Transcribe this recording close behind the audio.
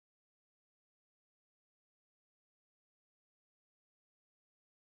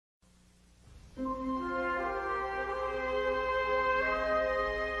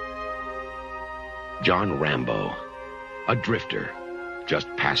John Rambo, a drifter, just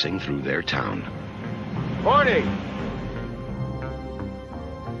passing through their town. Morning!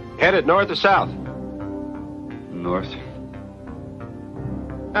 Headed north or south? North.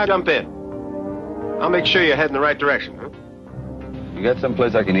 Now jump in. I'll make sure you're heading the right direction, huh? You got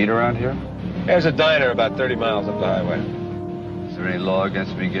someplace I can eat around here? There's a diner about 30 miles up the highway. Is there any law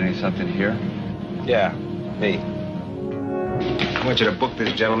against me getting something here? Yeah, me. I want you to book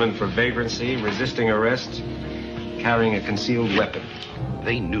this gentleman for vagrancy, resisting arrest, carrying a concealed weapon.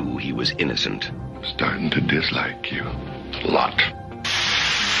 They knew he was innocent. Starting to dislike you. A lot.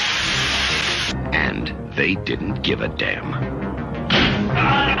 And they didn't give a damn.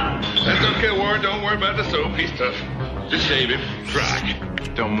 That's okay, Warren. Don't worry about the soap. He's tough. Just shave him.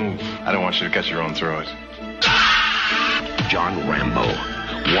 Track. Don't move. I don't want you to cut your own throat. John Rambo,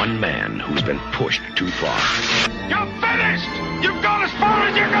 one man who's been pushed too far. You're finished! You've gone as far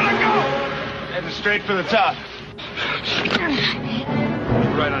as you're gonna go! Heading straight for the top.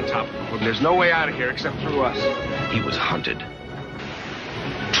 Right on top of him. There's no way out of here except through us. He was hunted.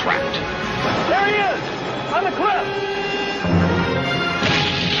 Trapped. There he is! On the cliff!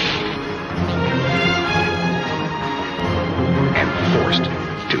 And forced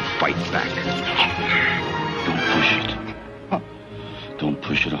to fight back. Don't push it. Don't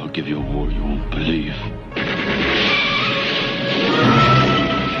push it. I'll give you a war you won't believe.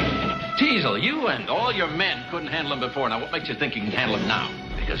 Teasel, you and all your men couldn't handle him before. Now, what makes you think you can handle him now?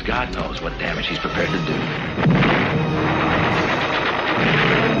 Because God knows what damage he's prepared to do.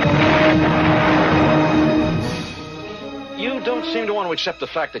 You don't seem to want to accept the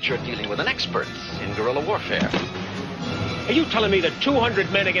fact that you're dealing with an expert in guerrilla warfare. Are you telling me that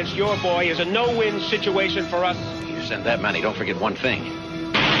 200 men against your boy is a no-win situation for us? You send that many, don't forget one thing.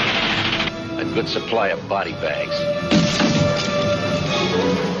 A good supply of body bags.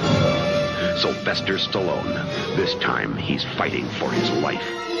 Sylvester Stallone. This time he's fighting for his life.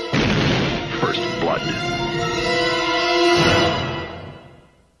 First blood.